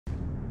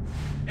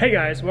Hey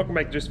guys, welcome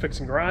back to Just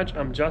Fixing Garage.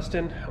 I'm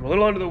Justin. I'm a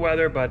little under the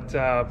weather, but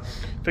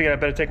figured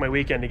I'd better take my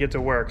weekend to get to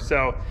work.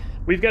 So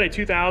we've got a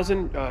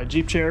 2000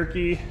 Jeep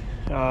Cherokee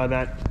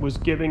that was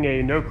giving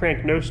a no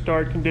crank, no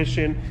start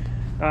condition.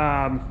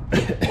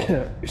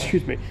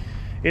 Excuse me.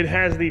 It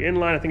has the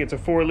inline, I think it's a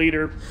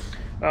 4-liter.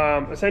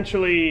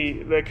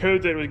 Essentially, the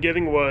code that it was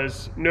giving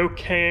was no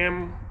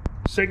cam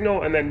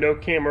signal and then no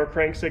cam or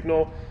crank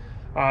signal.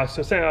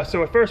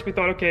 So at first we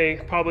thought,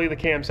 okay, probably the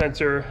cam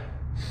sensor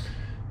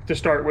to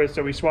start with,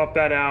 so we swapped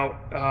that out.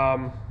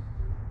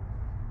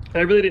 I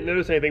really didn't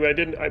notice anything,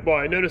 but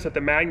I noticed that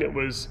the magnet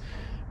was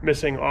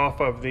missing off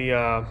of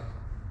the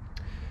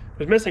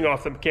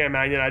cam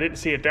magnet. I didn't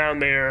see it down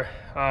there,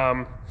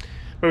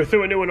 but we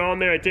threw a new one on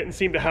there. It didn't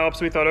seem to help,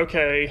 so we thought,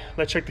 okay,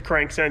 let's check the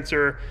crank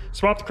sensor.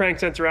 Swap the crank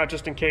sensor out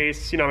just in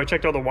case. You know, I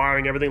checked all the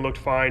wiring, everything looked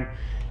fine,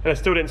 and it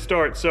still didn't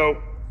start.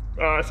 So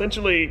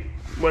essentially,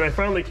 when I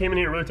finally came in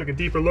here and really took a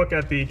deeper look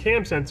at the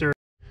cam sensor.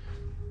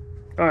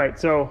 All right,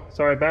 so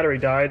sorry, battery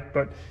died,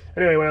 but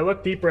anyway, when I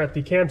looked deeper at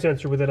the cam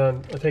sensor with it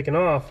on taken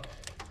off,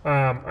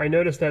 I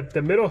noticed that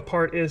the middle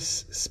part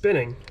is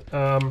spinning.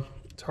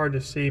 It's hard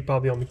to see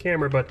probably on the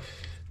camera, but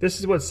this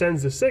is what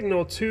sends the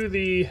signal to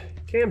the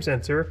cam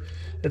sensor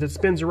as it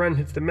spins around and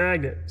hits the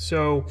magnet.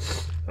 So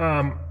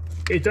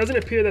it doesn't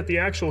appear that the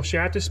actual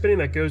shaft is spinning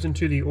that goes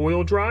into the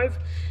oil drive.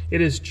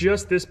 It is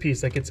just this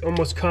piece, like it's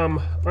almost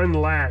come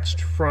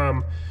unlatched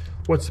from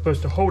what's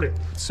supposed to hold it.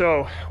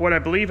 So what I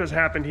believe has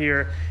happened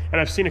here,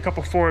 and I've seen a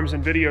couple forums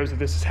and videos that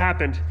this has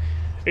happened,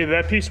 is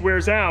that piece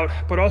wears out,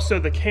 but also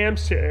the cam,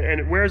 and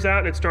it wears out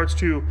and it starts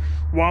to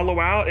wallow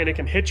out and it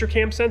can hit your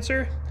cam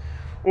sensor,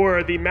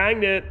 or the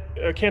magnet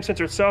cam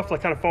sensor itself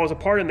like kind of falls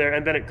apart in there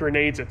and then it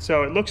grenades it.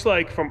 So it looks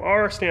like from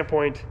our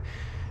standpoint,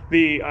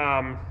 the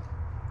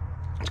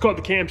it's called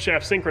the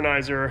Camshaft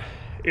Synchronizer,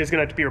 is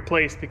gonna have to be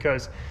replaced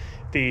because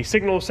the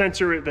signal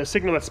sensor, the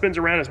signal that spins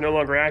around, is no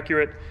longer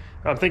accurate.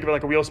 Think of it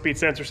like a wheel speed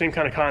sensor, same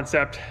kind of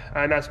concept,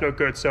 and that's no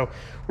good. So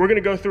we're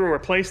gonna go through and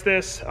replace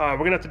this. We're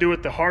gonna have to do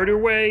it the harder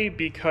way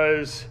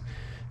because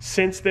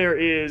since there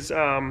is,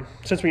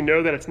 since we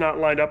know that it's not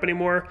lined up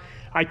anymore,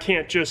 I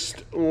can't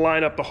just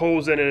line up the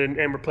holes in it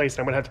and replace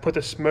it. I'm gonna have to put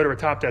this motor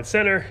atop dead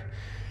center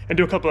and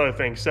do a couple other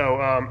things.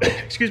 So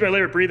excuse my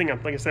labored breathing.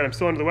 Like I said, I'm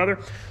still under the weather.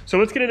 So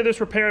let's get into this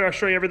repair and I'll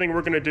show you everything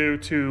we're gonna do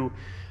to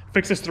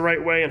fix this the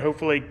right way and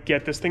hopefully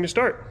get this thing to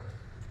start.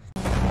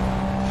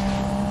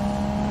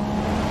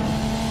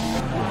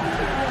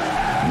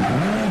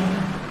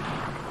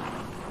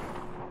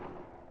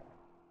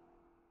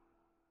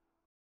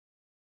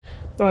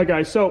 All right,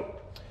 guys, so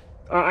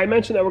I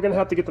mentioned that we're gonna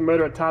have to get the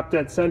motor at top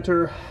dead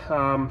center.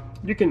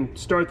 You can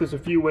start this a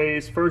few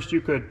ways. First,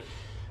 you could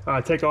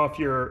take off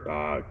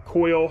your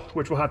coil,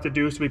 which we'll have to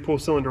do, so we pull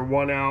cylinder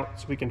 1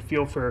 out so we can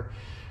feel for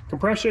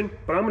compression.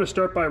 But I'm gonna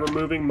start by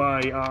removing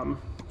my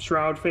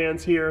shroud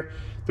fans here.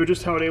 They're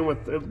just held in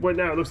with, right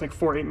now it looks like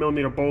 4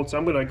 8mm bolts.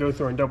 I'm gonna go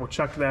through and double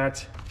check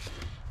that.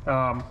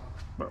 I'm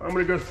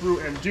gonna go through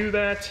and do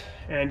that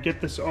and get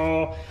this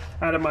all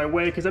out of my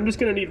way because I'm just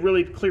gonna need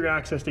really clear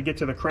access to get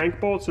to the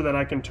crank bolt so that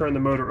I can turn the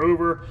motor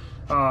over,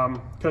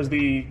 because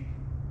the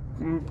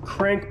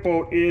crank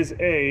bolt is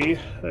I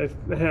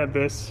have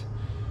this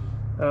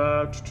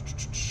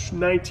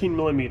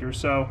 19mm.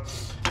 So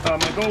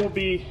my goal will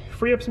be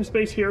free up some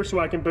space here so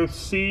I can both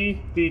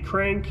see the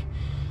crank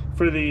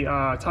for the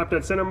top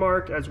dead center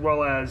mark as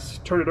well as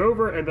turn it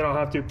over, and then I'll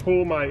have to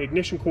pull my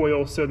ignition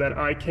coil so that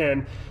I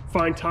can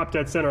find top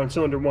dead center on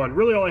cylinder 1.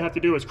 Really all I have to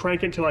do is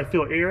crank it until I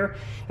feel air,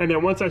 and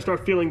then once I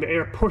start feeling the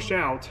air push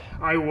out,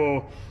 I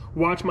will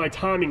watch my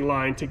timing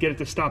line to get it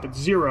to stop at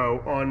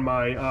 0 on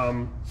my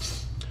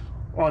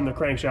on the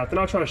crankshaft, and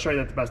I'll try to show you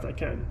that the best I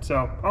can.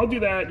 So I'll do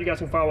that, you guys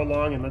can follow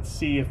along, and let's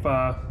see if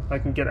I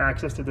can get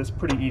access to this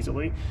pretty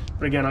easily.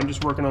 But again, I'm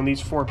just working on these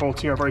 4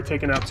 bolts here. I've already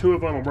taken out 2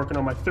 of them. I'm working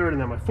on my 3rd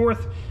and then my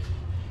 4th,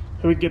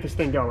 and we can get this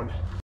thing going.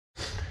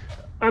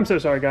 I'm so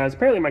sorry, guys.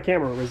 Apparently my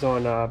camera was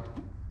on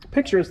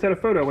picture instead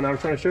of photo when I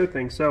was trying to show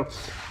things. So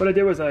what I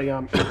did was I,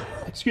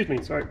 excuse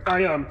me, sorry.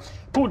 I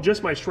pulled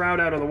just my shroud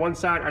out on the one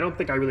side. I don't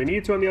think I really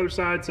need to on the other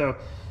side, so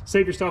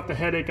save yourself the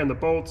headache on the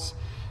bolts.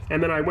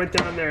 And then I went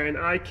down there and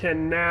I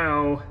can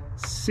now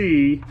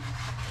see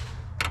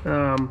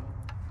right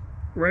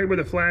where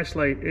the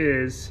flashlight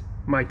is,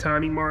 my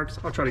timing marks.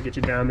 I'll try to get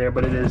you down there,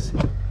 but it is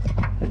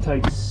a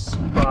tight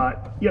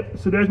spot. Yep,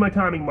 so there's my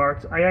timing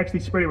marks. I actually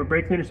sprayed it with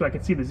brake cleaner so I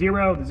can see the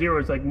 0. The 0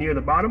 is like near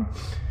the bottom.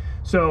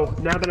 So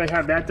now that I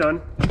have that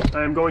done,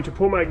 I'm going to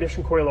pull my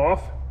ignition coil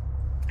off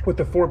with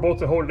the 4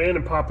 bolts that hold it in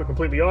and pop it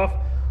completely off.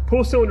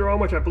 Pull cylinder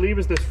on, which I believe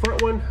is this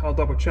front one. I'll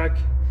double check.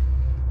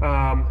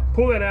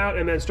 Pull that out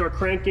and then start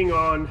cranking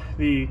on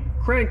the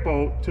crank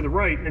bolt to the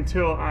right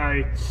until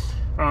I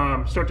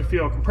start to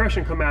feel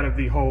compression come out of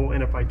the hole.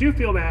 And if I do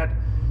feel that,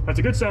 that's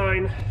a good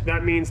sign.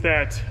 That means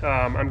that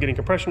I'm getting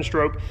compression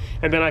stroke,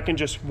 and then I can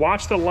just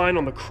watch the line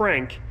on the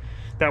crank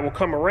that will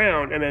come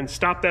around and then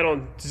stop that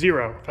on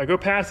 0. If I go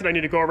past it, I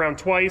need to go around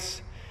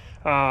twice,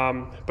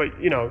 but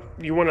you know,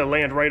 you want to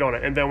land right on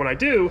it. And then when I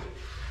do,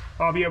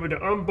 I'll be able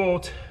to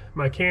unbolt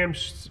my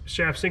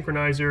camshaft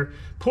synchronizer,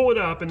 pull it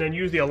up, and then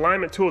use the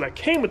alignment tool that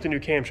came with the new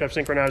camshaft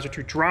synchronizer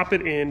to drop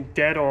it in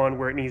dead on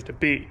where it needs to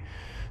be.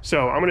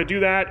 So I'm gonna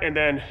do that, and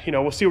then, you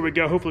know, we'll see where we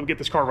go. Hopefully we get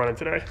this car running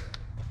today.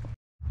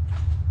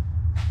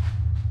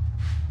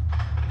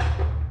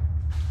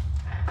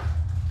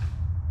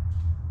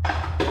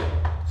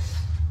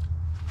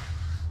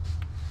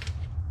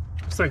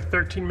 It's like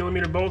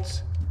 13mm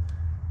bolts.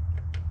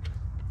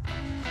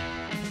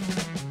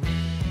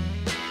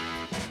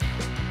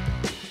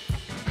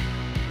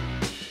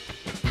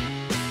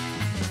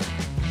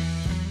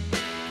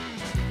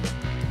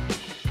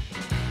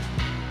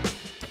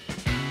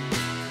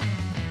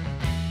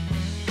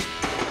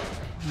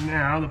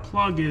 Now the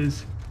plug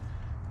is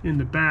in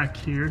the back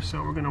here,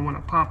 so we're going to want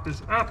to pop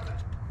this up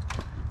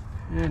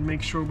and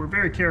make sure we're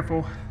very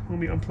careful when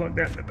we unplug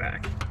that in the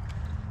back.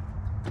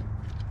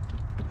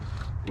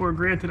 Or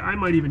granted, I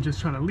might even just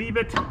try to leave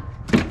it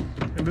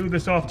and move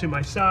this off to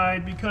my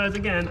side, because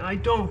again, I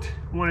don't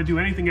want to do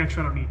anything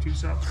extra I don't need to.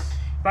 So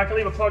if I can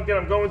leave it plugged in,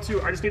 I'm going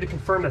to. I just need to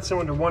confirm that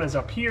cylinder 1 is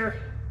up here.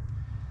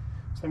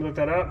 So let me look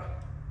that up.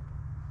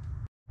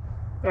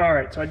 All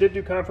right, so I did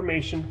do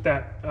confirmation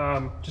that,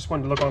 just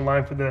wanted to look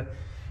online for the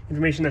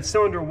information that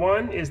cylinder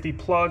 1 is the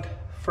plug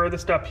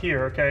furthest up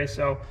here, okay?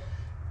 So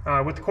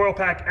with the coil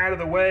pack out of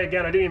the way,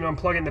 again, I didn't even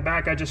unplug it in the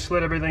back, I just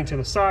slid everything to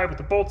the side with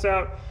the bolts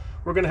out.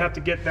 We're gonna have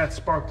to get that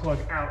spark plug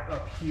out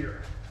up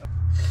here.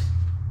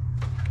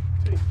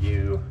 Thank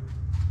you.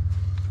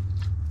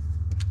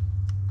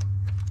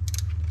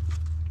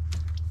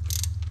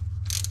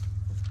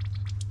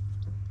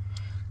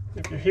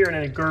 If you're hearing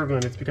any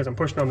gurgling, it's because I'm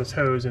pushing on this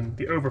hose and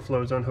the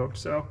overflow is unhooked,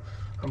 so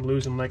I'm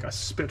losing like a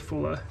spit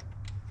full of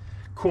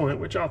coolant,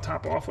 which I'll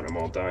top off when I'm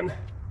all done.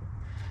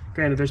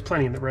 Granted, there's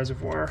plenty in the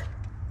reservoir.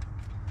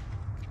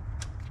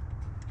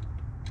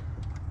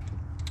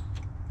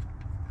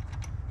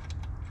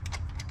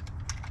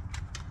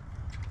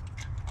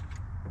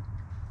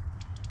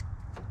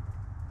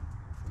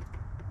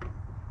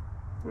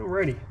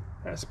 Alrighty,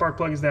 that spark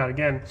plug is out.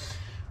 Again,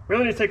 we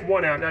only need to take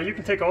one out. Now you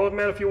can take all of them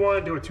out if you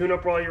want, do a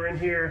tune-up while you're in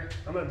here.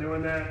 I'm not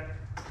doing that.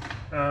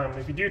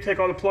 If you do take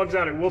all the plugs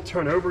out, it will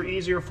turn over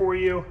easier for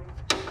you.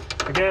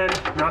 Again,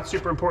 not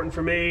super important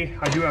for me.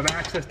 I do have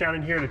access down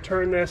in here to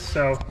turn this,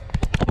 so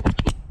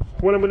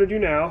what I'm gonna do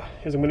now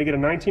is I'm gonna get a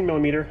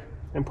 19mm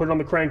and put it on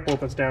the crank bolt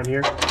that's down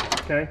here,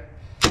 okay?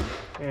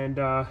 And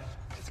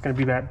it's gonna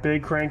be that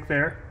big crank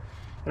there.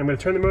 And I'm gonna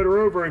turn the motor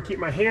over and keep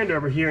my hand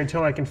over here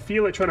until I can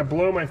feel it trying to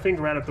blow my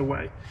finger out of the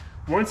way.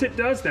 Once it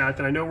does that,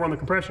 then I know we're on the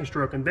compression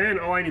stroke, and then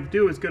all I need to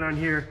do is get on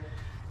here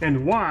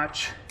and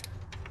watch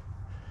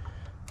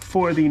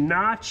for the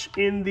notch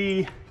in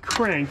the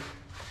crank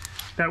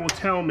that will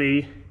tell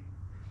me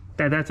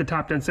that that's a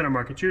top dead center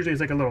mark. It's usually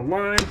like a little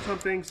line or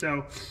something,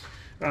 so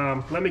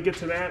let me get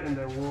to that, and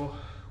then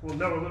we'll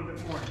know a little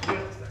bit more in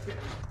just a second.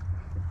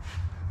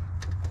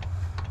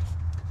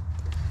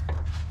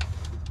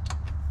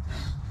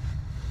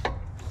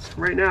 So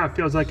right now it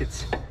feels like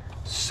it's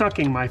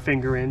sucking my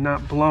finger in,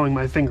 not blowing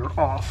my finger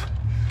off,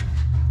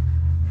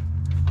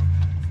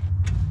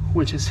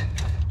 which is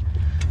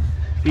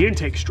the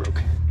intake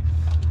stroke,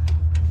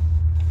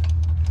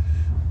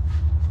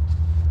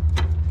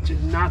 which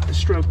is not the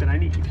stroke that I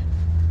need to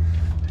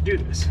do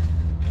this.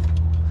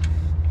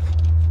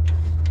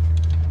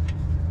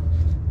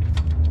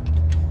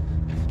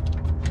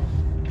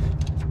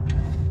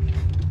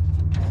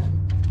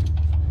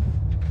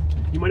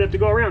 You might have to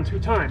go around 2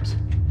 times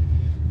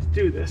to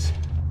do this.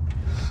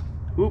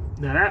 Oop,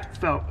 now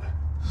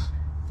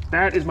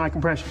that is my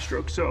compression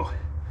stroke. So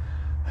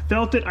I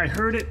felt it, I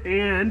heard it,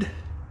 and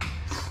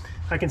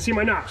I can see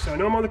my notch. So I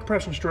know I'm on the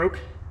compression stroke.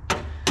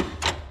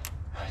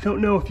 I don't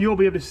know if you'll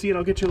be able to see it.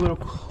 I'll get you a little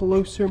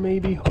closer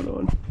maybe. Hold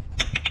on.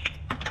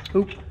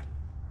 Oop.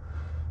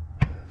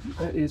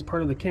 That is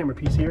part of the camera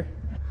piece here.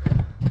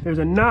 There's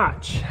a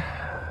notch.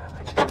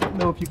 I don't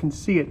know if you can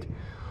see it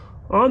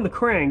on the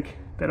crank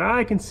that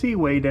I can see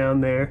way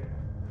down there.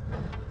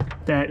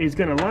 That is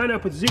going to line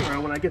up with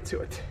 0 when I get to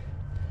it.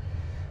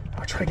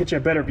 I'll try to get you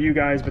a better view,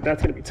 guys, but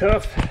that's going to be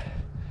tough.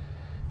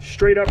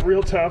 Straight up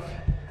real tough.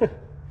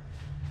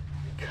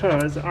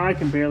 Because I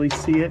can barely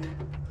see it.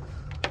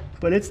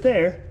 But it's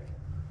there.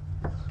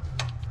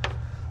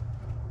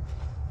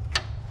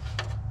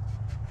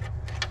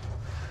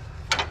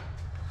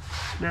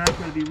 Now I'm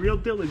going to be real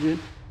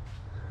diligent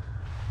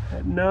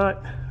at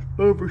not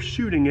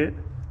overshooting it.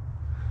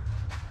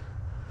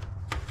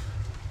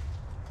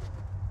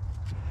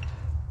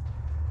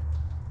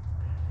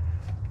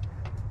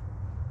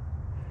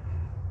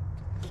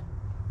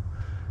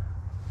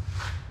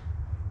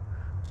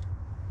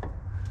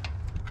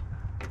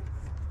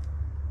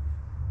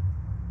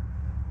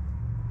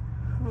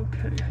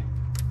 Okay,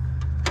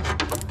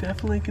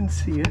 definitely can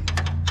see it.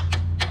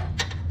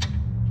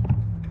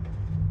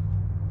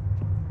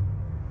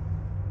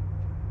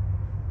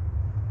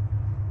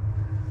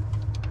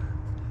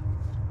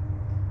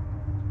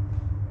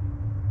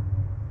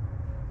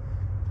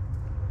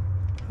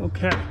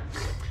 Okay,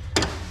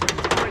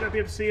 might not be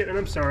able to see it, and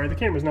I'm sorry, the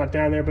camera's not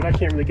down there, but I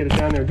can't really get it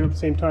down there and do it at the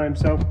same time,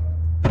 so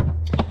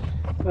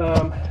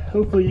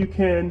Hopefully you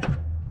can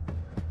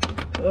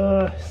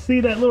see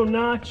that little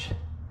notch,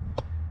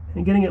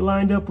 and getting it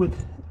lined up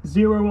with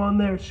 0 on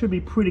there. It should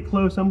be pretty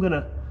close. I'm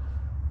gonna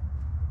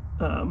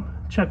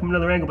check from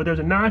another angle, but there's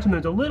a notch and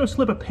there's a little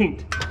slip of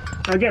paint.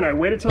 Again, I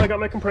waited till I got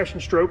my compression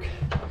stroke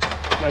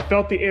and I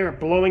felt the air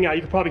blowing out.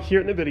 You can probably hear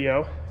it in the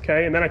video,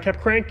 okay? And then I kept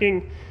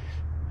cranking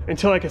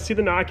until I could see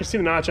the notch. I could see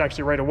the notch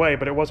actually right away,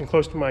 but it wasn't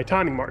close to my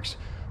timing marks.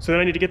 So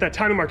then I need to get that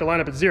timing mark to line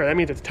up at 0. That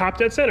means it's top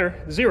dead center,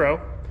 0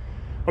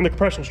 on the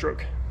compression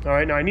stroke. All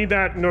right, now I need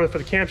that in order for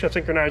the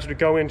camshaft synchronizer to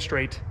go in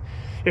straight.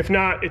 If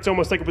not, it's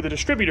almost like with a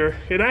distributor,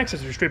 it acts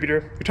as a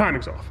distributor, your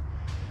timing's off.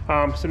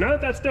 So now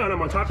that that's done,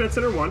 I'm on top dead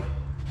center 1.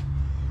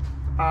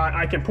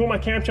 I can pull my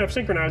camshaft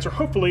synchronizer,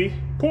 hopefully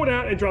pull it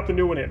out and drop the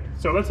new one in.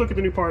 So let's look at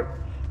the new part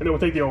and then we'll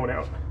take the old one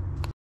out.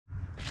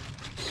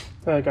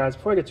 All right guys,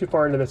 before I get too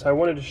far into this, I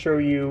wanted to show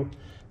you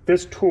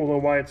this tool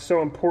and why it's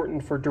so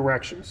important for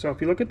direction. So if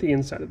you look at the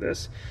inside of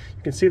this,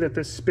 you can see that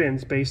this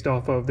spins based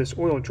off of this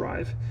oil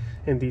drive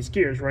and these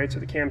gears, right? So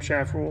the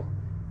camshaft will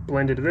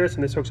blend into this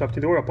and this hooks up to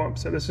the oil pump.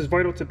 So this is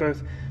vital to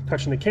both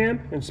touching the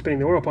cam and spinning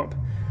the oil pump.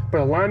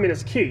 But alignment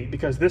is key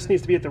because this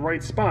needs to be at the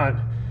right spot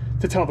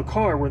to tell the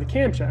car where the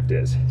camshaft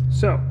is.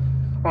 So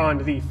on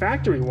the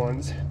factory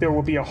ones, there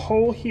will be a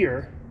hole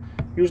here,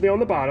 usually on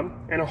the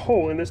bottom, and a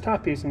hole in this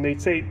top piece, and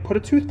they'd say put a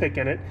toothpick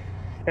in it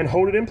and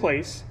hold it in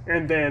place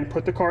and then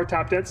put the car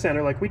top dead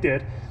center like we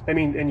did. I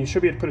mean, and you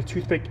should be able to put a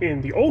toothpick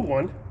in the old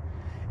one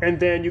and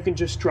then you can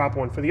just drop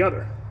one for the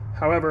other.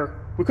 However,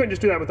 we couldn't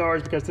just do that with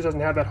ours because this doesn't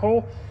have that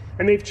hole,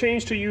 and they've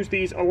changed to use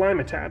these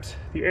alignment tabs.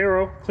 The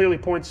arrow clearly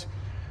points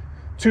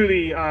to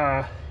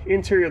the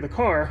interior of the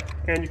car,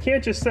 and you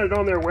can't just set it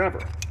on there wherever.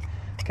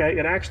 Okay,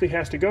 it actually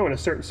has to go in a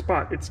certain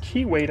spot. It's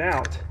key weight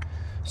out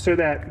so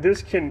that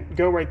this can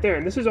go right there,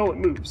 and this is all it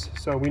moves.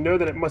 So we know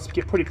that it must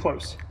get pretty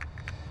close.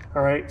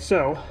 All right,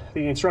 so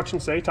the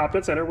instructions say top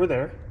dead center, we're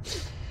there.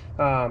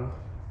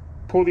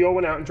 Pull the old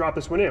one out and drop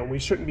this one in. We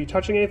shouldn't be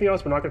touching anything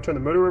else. We're not gonna turn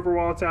the motor over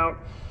while it's out.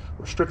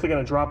 We're strictly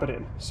gonna drop it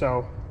in.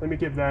 So let me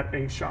give that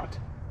a shot.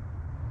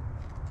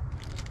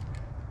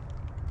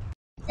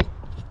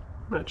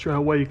 Not sure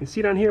how well you can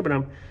see down here,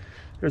 but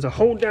there's a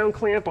hold down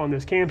clamp on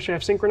this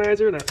camshaft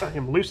synchronizer that I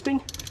am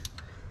loosening.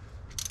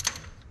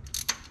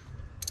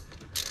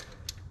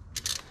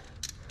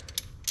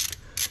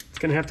 It's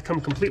gonna have to come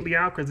completely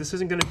out because this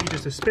isn't gonna be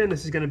just a spin,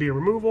 this is gonna be a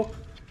removal.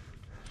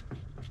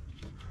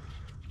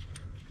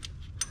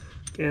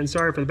 And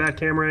sorry for the bad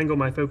camera angle,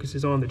 my focus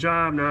is on the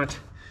job, not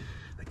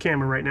the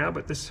camera right now,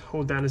 but this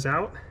hold down is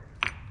out.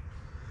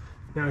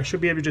 Now I should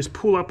be able to just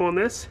pull up on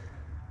this.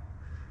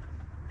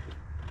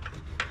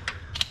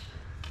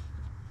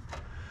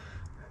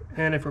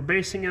 And if we're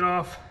basing it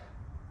off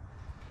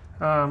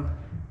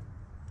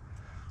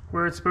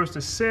where it's supposed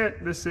to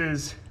sit, this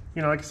is,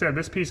 you know, like I said,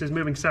 this piece is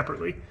moving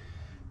separately.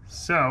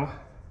 So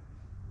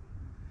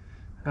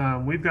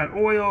we've got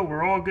oil,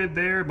 we're all good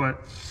there,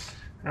 but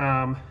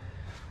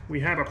we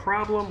have a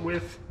problem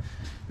with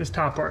this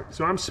top part.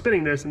 So I'm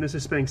spinning this and this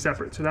is spinning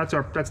separate. So that's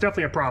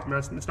definitely a problem.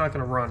 It's not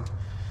gonna run.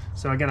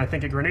 So again, I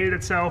think it grenaded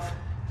itself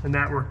and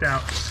that worked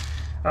out.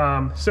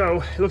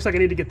 So it looks like I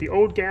need to get the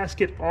old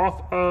gasket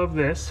off of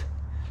this.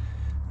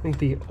 I think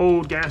the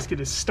old gasket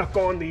is stuck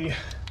on the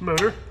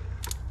motor.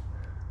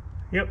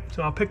 Yep,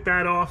 so I'll pick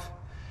that off.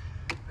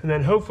 And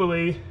then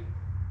hopefully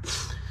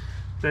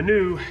the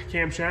new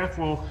camshaft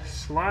will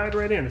slide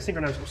right in. The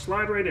synchronizer will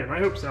slide right in. I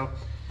hope so.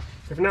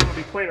 If not, I'll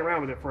be playing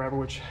around with it forever,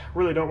 which I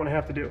really don't want to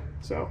have to do.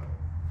 So,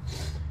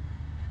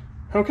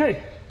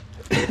 okay,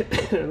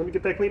 let me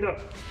get that cleaned up.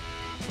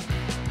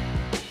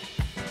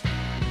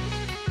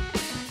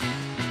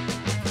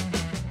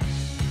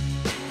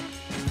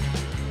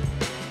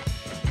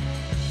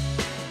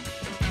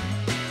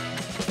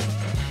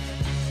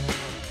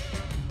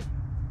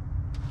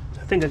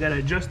 I think I gotta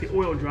adjust the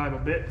oil drive a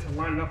bit to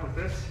line it up with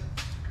this.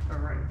 All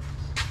right,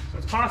 so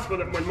it's possible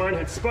that when mine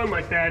had spun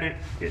like that,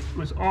 it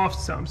was off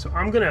some. So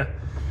I'm gonna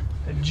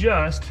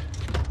adjust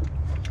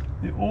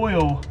the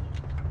oil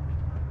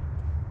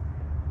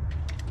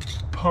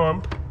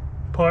pump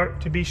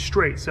part to be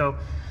straight. So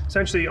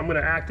essentially I'm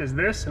gonna act as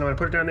this and I'm gonna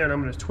put it down there and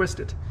I'm gonna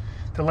twist it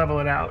to level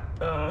it out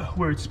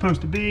where it's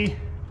supposed to be,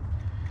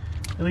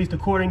 at least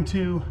according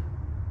to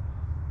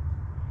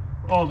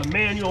all the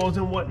manuals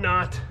and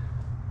whatnot.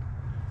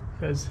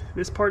 Because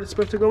this part is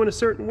supposed to go in a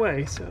certain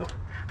way, so.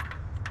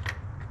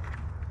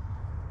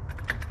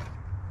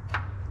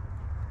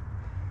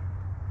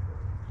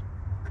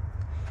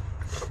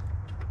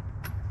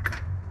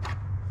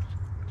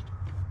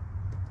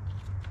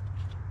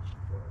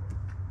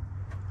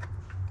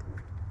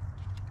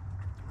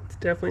 It's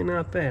definitely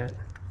not that.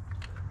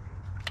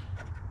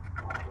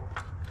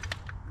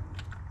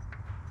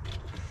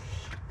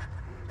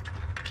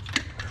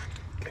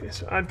 Okay,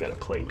 so I've got to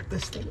play with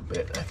this thing a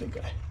bit. I think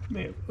I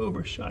may have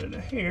overshot it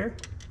a hair.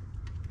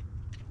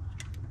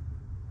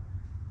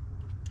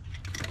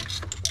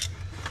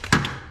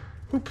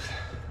 Oops.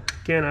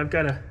 Again, I've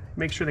got to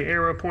make sure the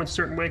arrow points a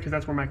certain way because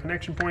that's where my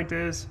connection point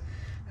is,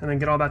 and then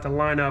get all that to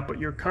line up. But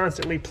you're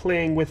constantly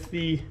playing with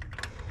the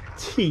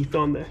teeth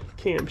on the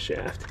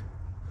camshaft.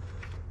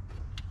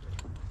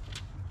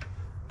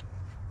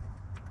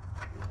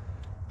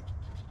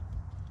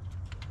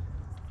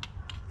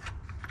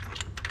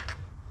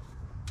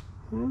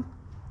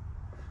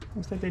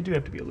 Looks like they do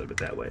have to be a little bit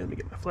that way. Let me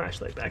get my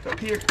flashlight back up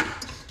here.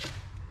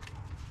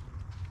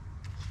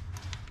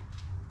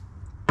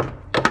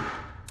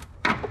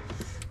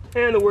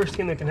 And the worst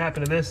thing that can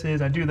happen to this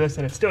is I do this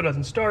and it still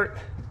doesn't start.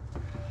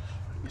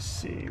 Let me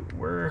see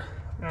where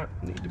that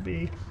need to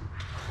be.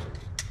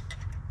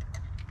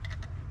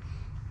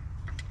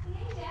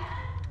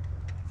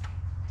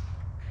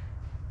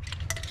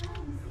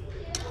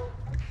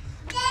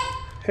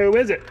 Who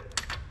is it?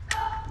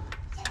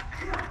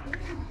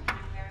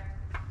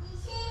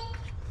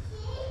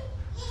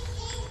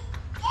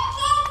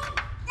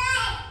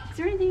 Is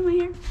there anything in my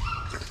hair?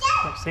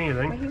 I don't see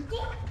anything.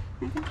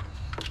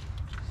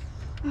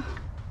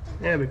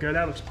 There we go,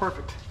 that looks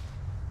perfect.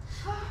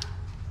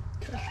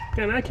 Okay.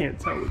 Again, I can't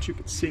tell what you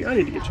can see. I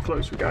need to get you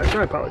closer, guys.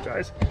 I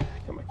apologize.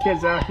 Got my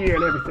kids out here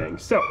and everything.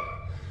 So,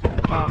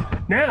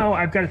 now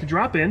I've got it to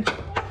drop in.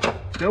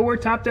 Nowhere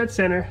top dead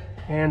center.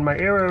 And my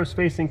arrow is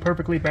facing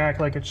perfectly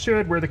back like it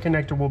should, where the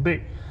connector will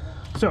be.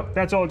 So,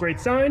 that's all a great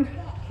sign.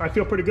 I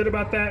feel pretty good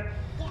about that.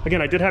 Again,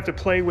 I did have to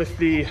play with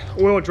the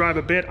oil drive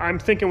a bit. I'm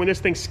thinking when this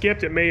thing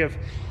skipped, it may have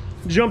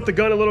jumped the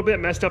gun a little bit,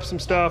 messed up some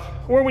stuff.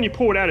 Or when you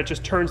pull it out, it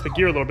just turns the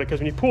gear a little bit,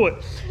 because when you pull it,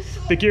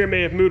 the gear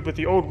may have moved with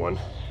the old one.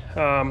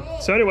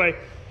 So anyway,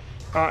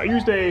 I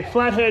used a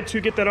flathead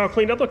to get that all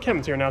cleaned up. Look,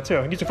 Kevin's here now too.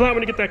 I used a flat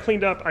one to get that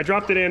cleaned up. I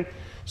dropped it in.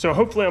 So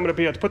hopefully I'm gonna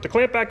be able to put the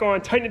clamp back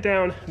on, tighten it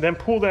down, then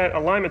pull that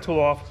alignment tool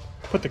off,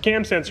 put the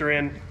cam sensor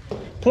in,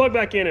 plug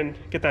back in, and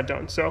get that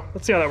done. So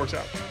let's see how that works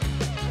out.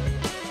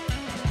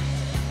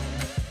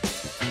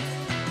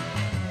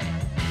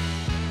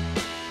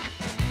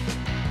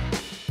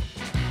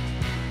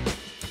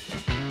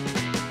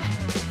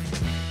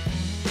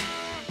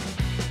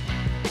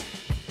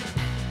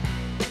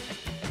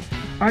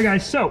 All right,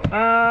 guys, so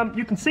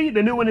you can see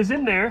the new one is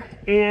in there.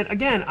 And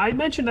again, I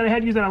mentioned that I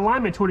had to use that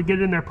alignment tool to get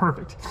it in there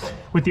perfect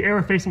with the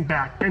arrow facing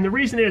back. And the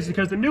reason is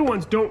because the new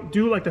ones don't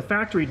do like the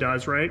factory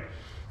does, right?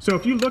 So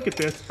if you look at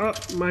this, oh,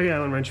 my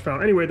Allen wrench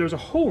fell. Anyway, there's a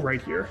hole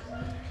right here.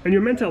 And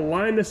you're meant to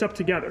line this up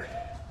together.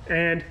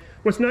 And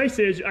what's nice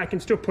is I can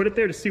still put it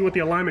there to see what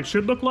the alignment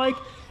should look like.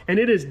 And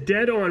it is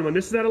dead on when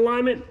this is at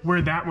alignment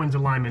where that one's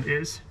alignment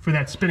is for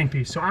that spinning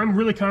piece. So I'm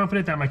really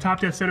confident that my top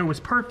dead center was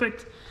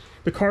perfect.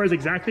 The car is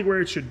exactly where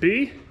it should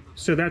be,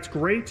 so that's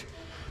great.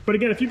 But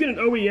again, if you get an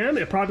OEM,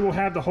 it probably will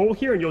have the hole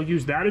here and you'll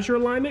use that as your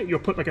alignment. You'll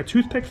put like a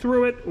toothpick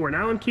through it or an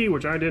Allen key,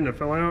 which I didn't, it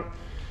fell out.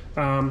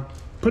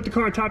 Put the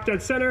car in top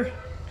dead center,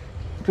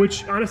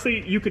 which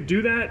honestly, you could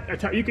do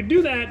that. You could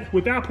do that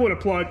without pulling a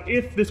plug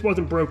if this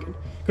wasn't broken.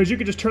 Because you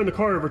could just turn the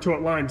car over till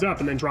it lines up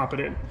and then drop it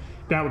in.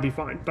 That would be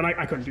fine, but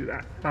I couldn't do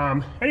that.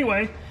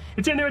 Anyway,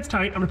 it's in there, it's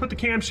tight. I'm gonna put the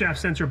camshaft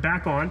sensor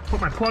back on, put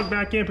my plug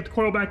back in, put the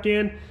coil back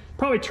in,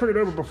 probably turn it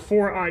over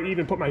before I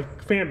even put my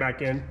fan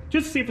back in,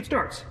 just to see if it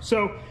starts.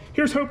 So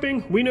here's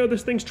hoping. We know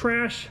this thing's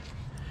trash,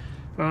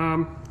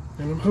 and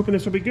I'm hoping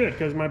this will be good,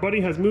 because my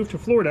buddy has moved to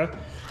Florida,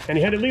 and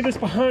he had to leave this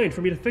behind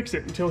for me to fix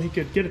it until he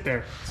could get it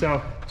there. So,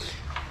 all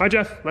right,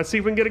 Jeff, let's see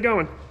if we can get it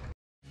going.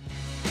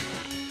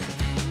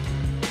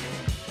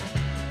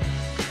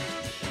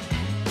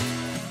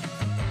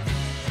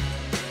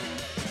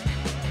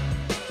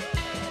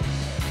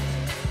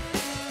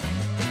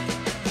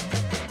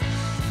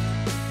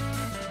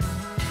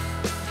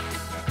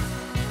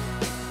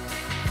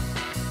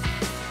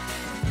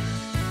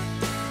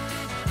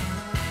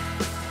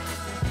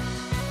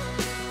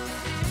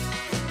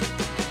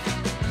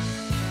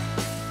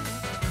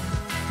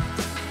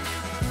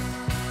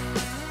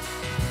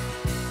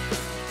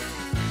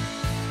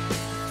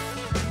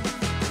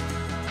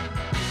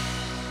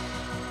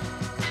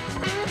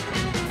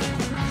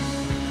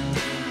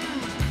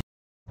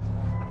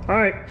 All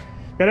right,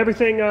 got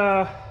everything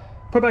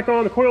put back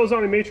on, the coils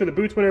on, and made sure the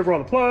boots went over all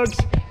the plugs.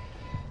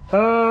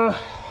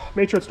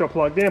 Made sure it's still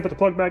plugged in, put the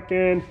plug back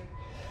in.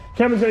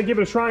 Kevin's gonna give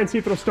it a try and see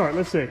if it'll start.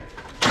 Let's see. There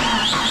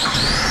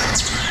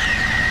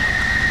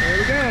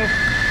we go.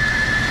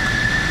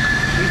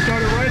 We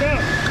started right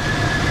up.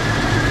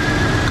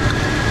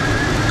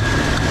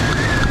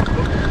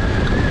 Oh,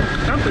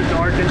 something's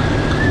darkened.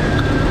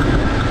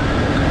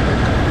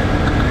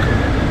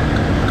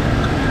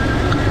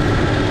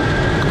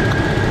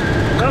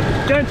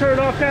 Go ahead and turn it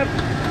off, Kev.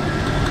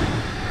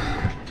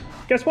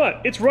 Guess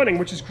what? It's running,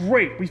 which is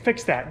great. We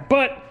fixed that.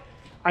 But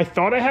I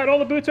thought I had all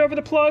the boots over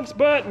the plugs,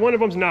 but one of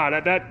them's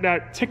not.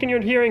 That ticking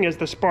you're hearing is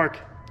the spark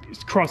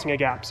crossing a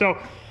gap. So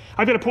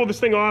I've got to pull this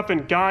thing off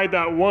and guide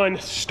that one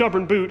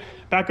stubborn boot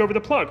back over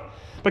the plug.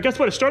 But guess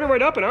what? It started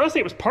right up, and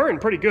honestly, it was purring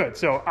pretty good.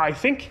 So I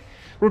think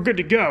we're good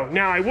to go.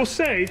 Now, I will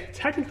say,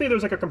 technically,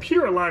 there's like a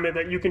computer alignment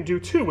that you can do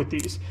too with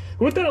these.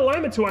 With that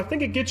alignment tool, I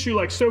think it gets you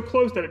like so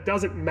close that it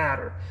doesn't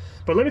matter.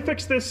 But let me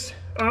fix this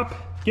up,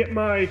 get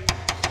my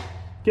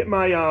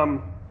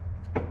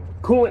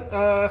coolant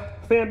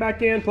fan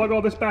back in, plug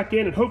all this back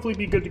in, and hopefully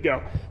be good to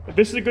go. But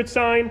this is a good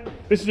sign.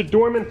 This is a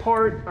Dorman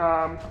part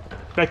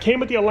that came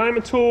with the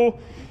alignment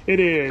tool. It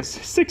is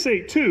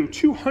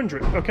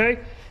 682-200, okay?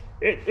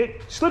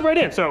 It slid right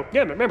in. So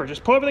yeah, remember,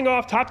 just pull everything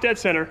off, top dead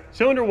center,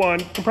 cylinder 1,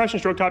 compression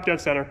stroke, top dead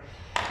center.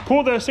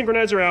 Pull the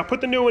synchronizer out,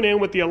 put the new one in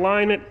with the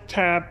alignment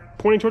tab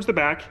pointing towards the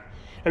back,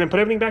 and then put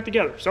everything back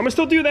together. So I'm gonna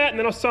still do that, and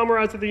then I'll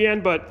summarize at the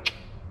end, but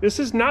this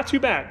is not too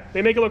bad.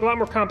 They make it look a lot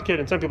more complicated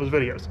in some people's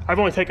videos. I've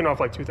only taken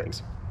off like 2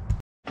 things.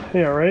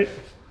 Yeah, right?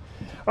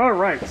 All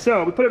right,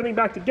 so we put everything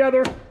back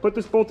together, put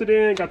this bolted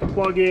in, got the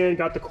plug in,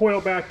 got the coil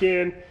back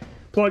in,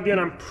 plugged in.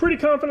 I'm pretty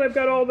confident I've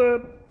got all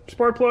the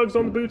spark plugs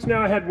on the boots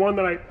now. I had one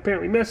that I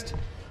apparently missed,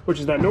 which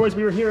is that noise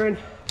we were hearing.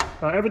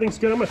 Everything's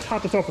good. I'm gonna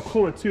top this off with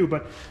coolant too,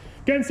 but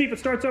go ahead and see if it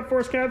starts up for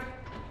us, Kev.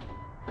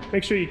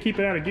 Make sure you keep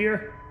it out of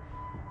gear.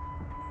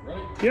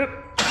 Right. Yep.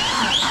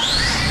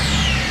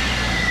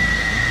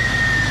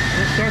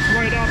 It starts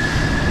right up.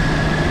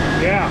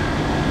 Yeah,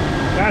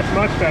 that's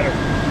much better.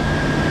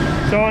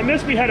 So on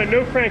this we had a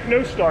no crank,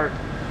 no start.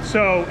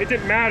 So it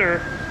didn't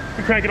matter.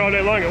 We crank it all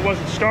day long, it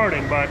wasn't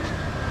starting, but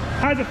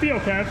how's it feel,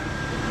 Kev?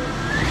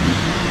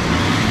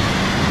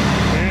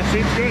 Yeah,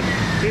 seems good.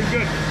 Seems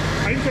good.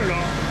 I can turn it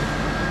off.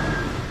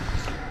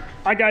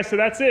 All right, guys, so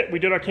that's it. We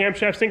did our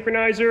camshaft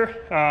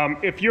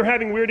synchronizer. If you're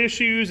having weird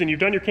issues and you've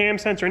done your cam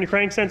sensor and your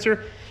crank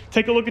sensor,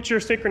 take a look at your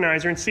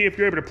synchronizer and see if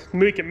you're able to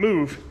make it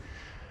move.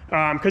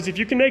 Because if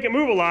you can make it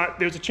move a lot,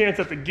 there's a chance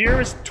that the gear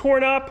is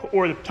torn up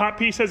or the top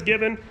piece has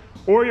given,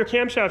 or your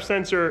camshaft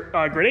sensor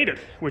grenaded,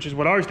 which is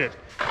what ours did.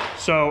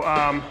 So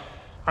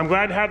I'm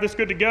glad to have this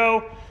good to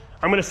go.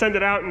 I'm gonna send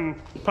it out and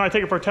probably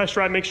take it for a test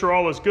drive, make sure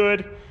all is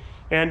good.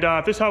 And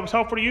if this was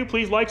helpful to you,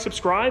 please like,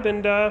 subscribe,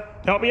 and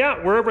help me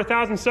out. We're over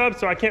 1,000 subs,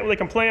 so I can't really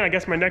complain. I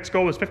guess my next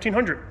goal is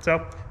 1,500.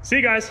 So see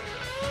you guys.